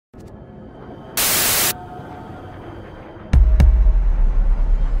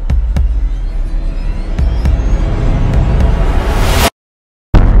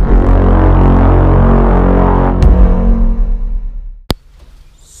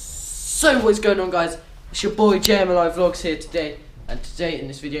So what's going on, guys? It's your boy JMLI Vlogs here today, and today in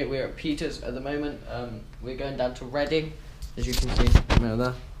this video we're at Peter's at the moment. We're going down to Reading, as you can see right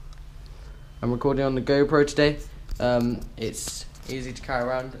there. I'm recording on the GoPro today. It's easy to carry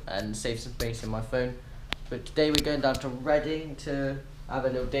around and save some space in my phone. But today we're going down to Reading to have a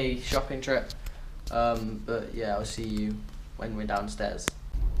little day shopping trip. But yeah, I'll see you when we're downstairs.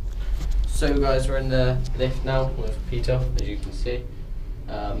 So guys, we're in the lift now with Peter, as you can see.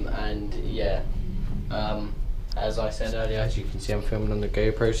 And yeah, as I said earlier, as you can see, I'm filming on the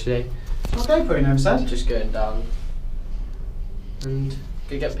GoPro today. What GoPro you never said? Just going down and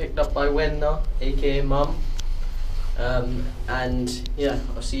gonna get picked up by Wenna, aka Mum. And yeah,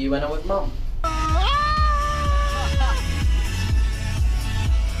 I'll see you when I'm with Mum.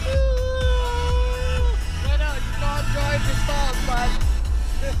 Drive this fast, man.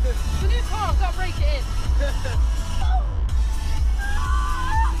 The new car, I've got to break it in.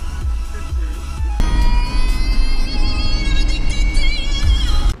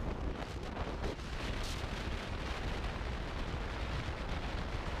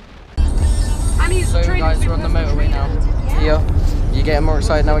 So guys, we're on the motorway now. Here, you getting more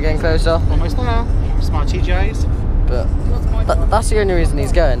excited now? We're getting closer. Almost there. Smart TJs. But that's the only reason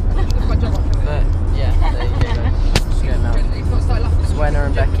he's going. But yeah, there you go. Just going now. It's Wenna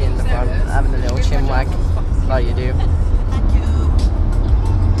and Becky in the front, having a little chin wag, like you do.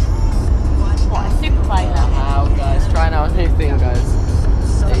 What, a super fighter? Wow, guys, trying out a new thing,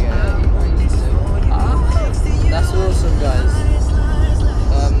 guys. There you go. That's awesome, guys.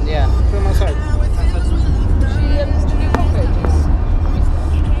 Yeah. Film outside.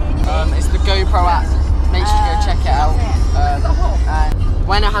 It's the GoPro app. Make sure you go check it out. And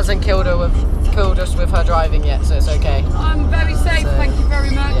Wenna hasn't killed us with her driving yet, so it's okay. I'm very safe, thank you very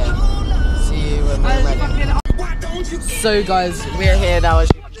much. Yeah. See you when we're ready. So guys, we're here now, as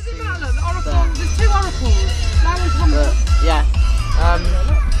you can see. There's two oracles. That one's coming. Yeah.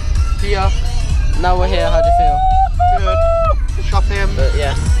 Here. Now we're here. How do you feel? Good. Shopping. But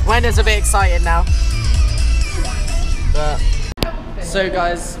yeah, Wenna's a bit excited now. But so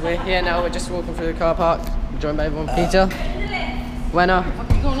guys, we're here now. We're just walking through the car park. We're joined by everyone. Peter, Wenna,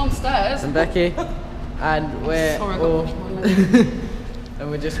 Fucking going on stairs. and Becky, and we're all. And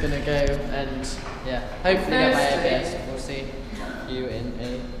we're just gonna go and yeah, hopefully get my ABS. We'll see you in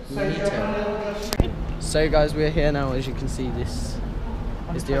a minute. So guys, we're here now. As you can see, this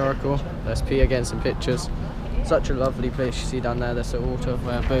is the Oracle. There's Peter getting some pictures. Such a lovely place you see down there. There's a water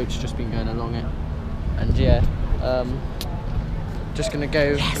where boats just been going along it. And yeah, just gonna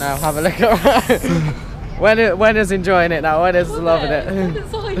go now, have a look around. Wenna's enjoying it now. Wenna's loving it.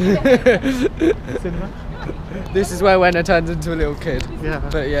 This is where Wenna turns into a little kid. Yeah.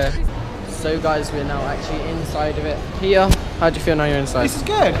 But yeah. So guys, we're now actually inside of it. Here, how do you feel now you're inside? This is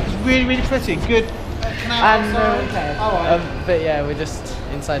good. It's really, really pretty. Good. And but yeah, we're just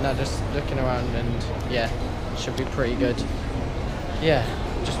inside now, just looking around, and yeah, should be pretty good. Yeah,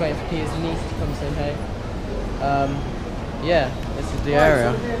 just waiting for Peter's niece to come say hey. Yeah, this is the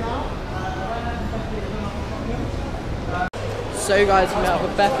area. So guys, we met up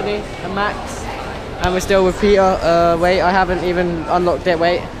with Bethany and Max, and we're still with Peter. Wait, I haven't even unlocked it.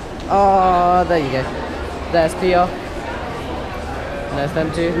 Wait. Oh, there you go. There's Peter. And there's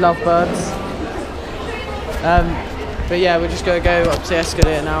them two lovebirds. But yeah, we're just going to go up to the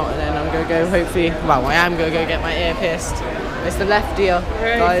escalator now, and then I'm going to go, hopefully, well, I am going to go get my ear pierced. It's the left ear,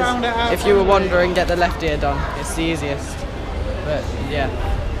 guys. If you were wondering, get the left ear done. It's the easiest. But yeah,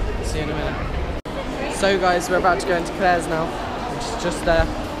 see you in a minute. So guys, we're about to go into Claire's now, which is just there.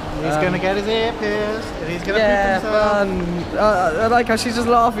 He's going to get his ear pierced, and he's going to poop himself. Fun. I like how she's just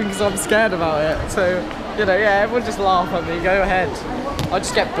laughing because I'm scared about it. So, you know, yeah, everyone just laugh at me, go ahead. I'll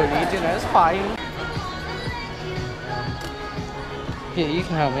just get bullied, you know, it's fine. Here, you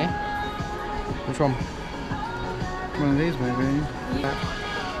can help me. Which one? One of these, maybe.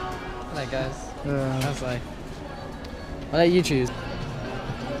 Hello guys. How's life? I'll let you choose.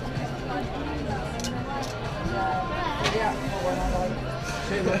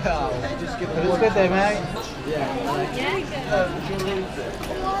 Just give it. It's good though, mate.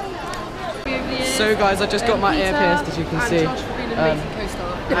 So guys, I just got my ear pierced, as you can see.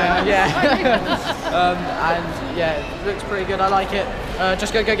 Yeah. And yeah, it looks pretty good. I like it.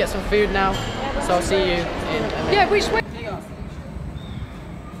 Just go get some food now. So I'll see you in a minute. Yeah, which way?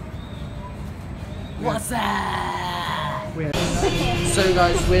 What's that? So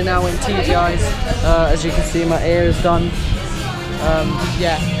guys, we're now in TGI's. As you can see, my ear is done.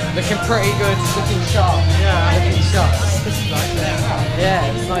 Yeah, looking pretty good, looking sharp. Yeah, looking sharp.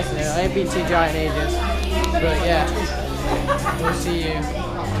 Yeah, it's nice in here. I ain't been TGI in ages. But yeah, we'll see you.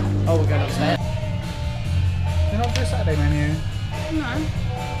 Oh, we're going upstairs. You're not for a Saturday menu? No.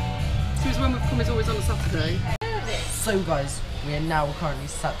 Because when we've come is always on a Saturday. So guys, we are now currently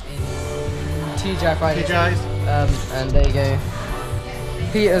sat in TGI Fridays. TGI's. And there you go.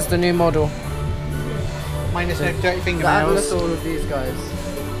 Peter's the new model. Minus no dirty Look fingernails. at all of these guys.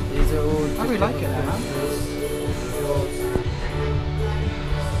 These are all. I really like it now.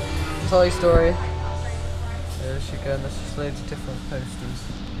 Toy Story. There she goes. There's just loads of different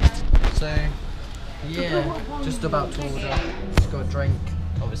posters. So yeah, just about to order. Just got a drink.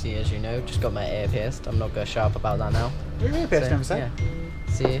 Obviously, as you know, just got my ear pierced. I'm not going to shout up about that now. Your ear pierced, never said.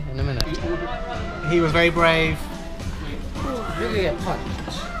 Yeah. See you in a minute. He was very brave. Really get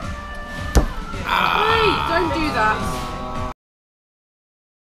punched. Hey, don't do that.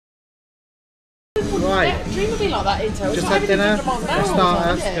 Right. Dream will be like that, Intel. Just had dinner. For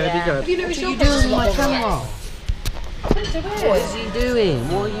starters, gonna be good. You know, it's your doing my camera? What What is he doing?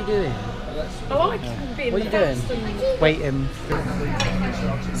 What are you doing? I like being What are you doing? Waiting.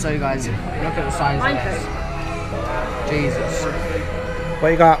 So guys, look at the size of this. Jesus. What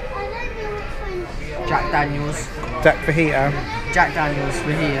you got? Jack Daniels. Duck fajita. Jack Daniels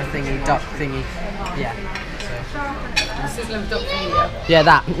fajita thingy, duck thingy. Yeah. Sizzling duck finger. Yeah,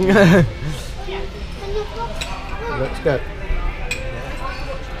 that. Looks good.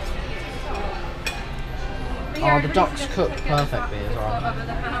 Oh, the duck's cooked perfectly as well.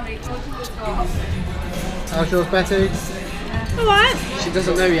 How's yours, Betty? Alright. She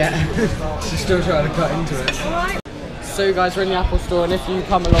doesn't know yet. She's still trying to cut into it. Alright. So guys, we're in the Apple store, and if you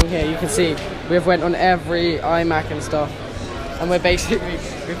come along here, you can see we've went on every iMac and stuff, and we're basically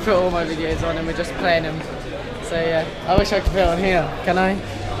we put all my videos on and we're just playing them. So yeah, I wish I could put it on here. Can I?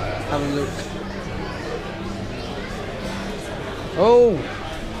 Have a look. Oh.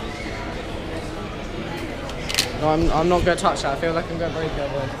 No, I'm not going to touch that. I feel like I'm going to break it.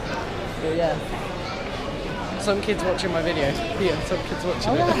 But yeah. Some kids watching my video. Yeah, some kids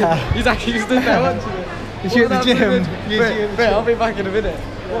watching it. He's actually stood there watching it. Is you at the gym? Wait, I'll be back in a minute.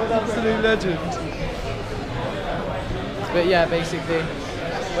 What an absolute legend. But yeah, basically,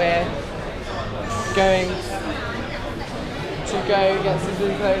 we're going to go get some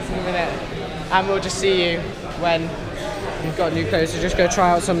new clothes in a minute. And we'll just see you when we've got new clothes. So just go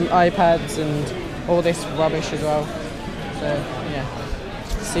try out some iPads and all this rubbish as well. So yeah,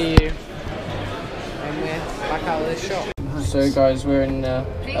 see you when we're back out of this shop. So guys, we're in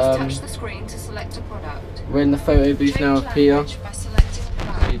Please touch the screen to select a product. we're in the photo booth now with Peter. Language by selecting the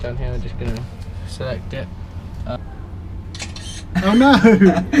product. See down here, we're just gonna select it. Oh no!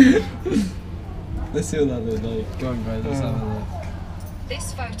 Let's see what that looks like. Go on guys, let's have a look.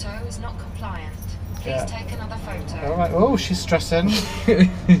 This photo is not compliant. Please Yeah. take another photo. Alright, oh, she's stressing.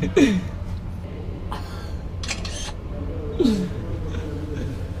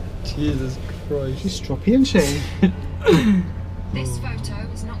 Jesus Christ. She's stroppy, isn't she? This photo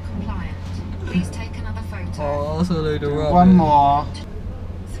is not compliant. Please take another photo. Oh, that's a load of rubbish. One more.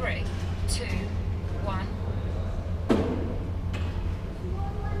 3, 2, 1.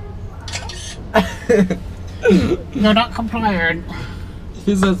 You're not compliant.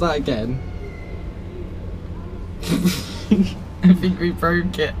 Who says that again? I think we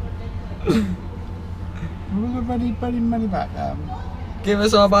broke it. We're ready money back. Give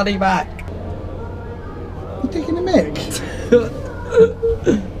us our money back. You're taking a mic.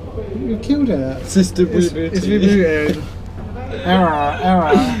 You killed it. System It's rebooted.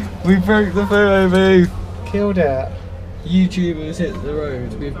 Error. We broke the photo booth. Killed it. YouTubers hit the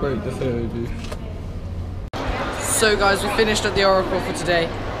road. We've broke the photo booth. So guys, we finished at the Oracle for today.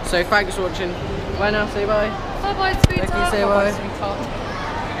 So thanks for watching. Bye now. Say bye. Bye bye, sweetheart. Becky, say bye.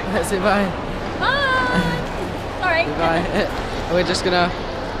 Let's say bye. Bye. Alright. Bye. We're just gonna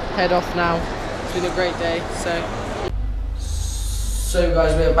head off now. It's been a great day. So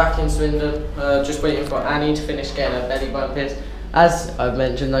guys, we're back in Swindon. Just waiting for Annie to finish getting her belly button pierced. As I've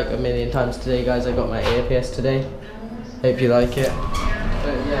mentioned like a million times today, guys, I got my ear pierced today. Hope you like it.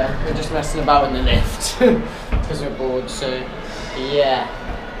 But yeah, we're just messing about in the lift because we're bored. So yeah,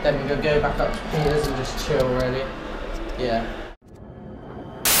 then we're gonna go back up to Peter's and just chill. Really. Yeah.